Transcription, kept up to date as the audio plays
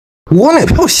我女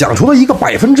票想出了一个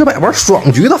100%玩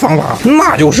爽局的方法，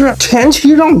那就是前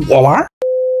期让我玩。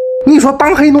你说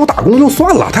当黑奴打工就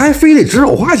算了，他还非得指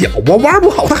手画脚，我玩不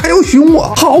好他还要凶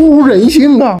我，毫无人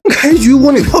性啊！开局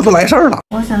我女票就来事儿了，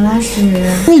我想拉屎。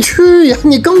你去呀！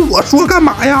你跟我说干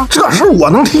嘛呀？这事儿我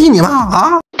能替你吗？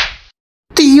啊！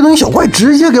第一轮小怪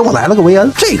直接给我来了个维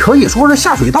恩，这可以说是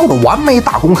下水道的完美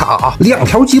打工卡啊！2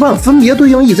条羁绊分别对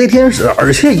应1Z 天使，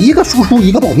而且一个输出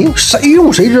一个保命，谁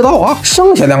用谁知道啊！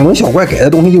剩下2轮小怪给的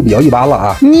东西就比较一般了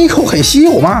啊！妮蔻很稀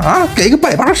有吗？啊，给个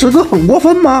180个很过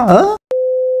分吗？啊！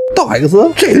到 X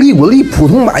这利滚利普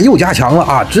通版又加强了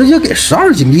啊，直接给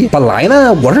12金币。本来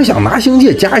呢我是想拿星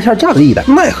界加一下战力的，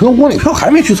奈何我女票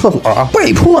还没去厕所啊，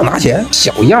被迫拿钱。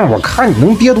小样我看你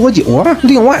能憋多久啊！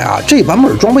另外啊，这版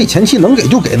本装备前期能给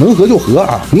就给，能合就合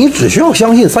啊，你只需要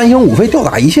相信3星5费吊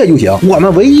打一切就行。我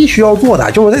们唯一需要做的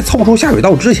就是在凑出下水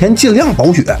道之前尽量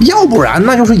保血，要不然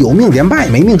那就是有命连败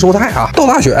没命受害啊！到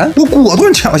大选我果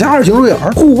断抢下2星瑞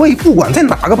尔护卫，不管在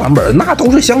哪个版本那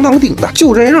都是相当顶的。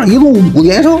就这样一路5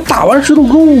连胜。打完石头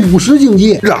勾50经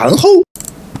济，然后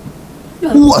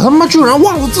我他妈居然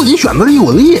忘了自己选的利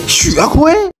滚利，血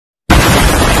亏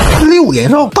6连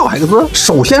胜到 X。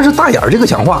首先是大眼这个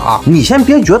强化啊，你先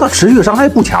别觉得持续伤害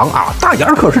不强啊，大眼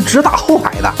可是只打后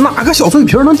排的，哪个小碎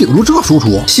皮能顶住这输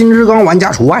出？新之刚玩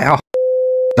家除外啊。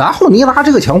然后尼拉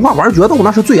这个强化玩决斗那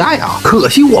是最爱啊，可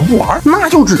惜我不玩，那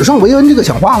就只剩维恩这个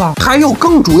强化了。还有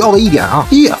更主要的一点啊，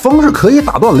野风是可以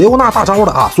打断雷欧娜大招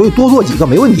的啊，所以多做几个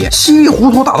没问题。稀里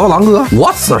糊涂打到狼哥，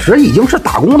我此时已经是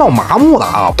打工到麻木了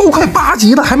啊，都快8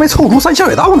级了还没凑出3下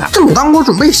水道呢。正当我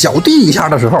准备小递一下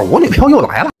的时候，我女票又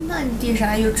来了。那你递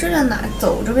啥？有质量哪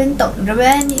走着呗，你等着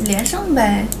呗，你连胜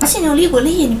呗。而且你有利滚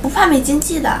利，你不怕没经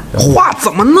济的。话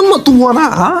怎么那么多呢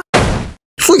啊？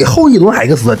最后一轮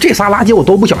X 这仨垃圾我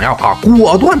都不想要啊，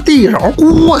果断第一手。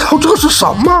我靠，这是什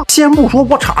么？先不说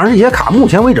我场上这些卡目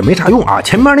前为止没啥用啊，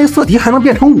前面那色题还能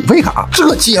变成5费卡，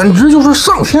这简直就是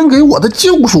上天给我的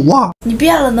救赎啊！你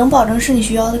变了能保证是你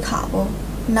需要的卡不？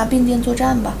你拿并肩作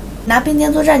战吧，拿并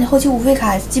肩作战，你后期5费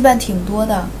卡羁绊挺多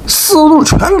的。思路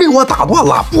全给我打断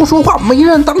了，不说话没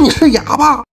人当你是哑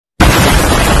巴。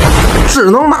只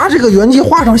能拿这个元气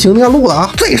画上行电路了啊！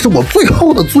这是我最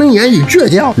后的尊严与倔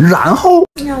强。然后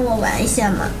让我玩一下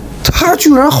嘛。他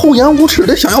居然厚颜无耻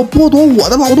的想要剥夺我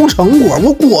的劳动成果，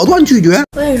我果断拒绝。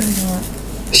为什么？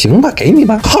行吧，给你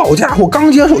吧。好家伙，刚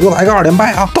接手就来个2连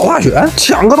败啊！到大选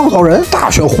抢个稻草人，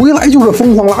大选回来就是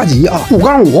疯狂拉级啊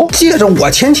！5-5，借着我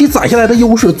前期攒下来的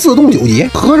优势，自动9级。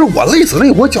合着我累死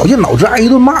累活，绞尽脑汁挨一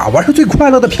顿骂，完事最快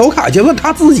乐的嫖卡阶段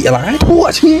他自己来，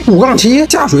唾弃。5-7，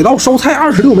下水道收菜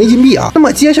26枚金币啊！那么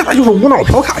接下来就是无脑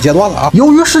嫖卡阶段了啊！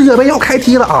由于世界杯要开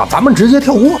踢了啊，咱们直接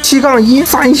跳过。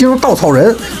7-1，3星稻草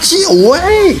人9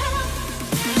位。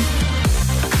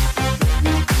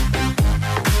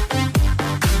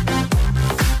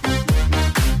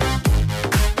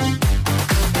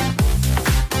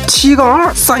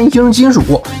7-2， 3星金属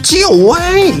9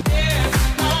位。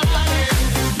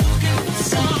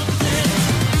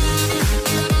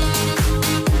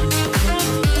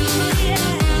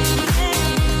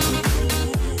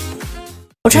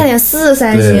我差点4、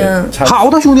3星。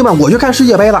好的，兄弟们，我去看世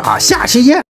界杯了啊，下期见。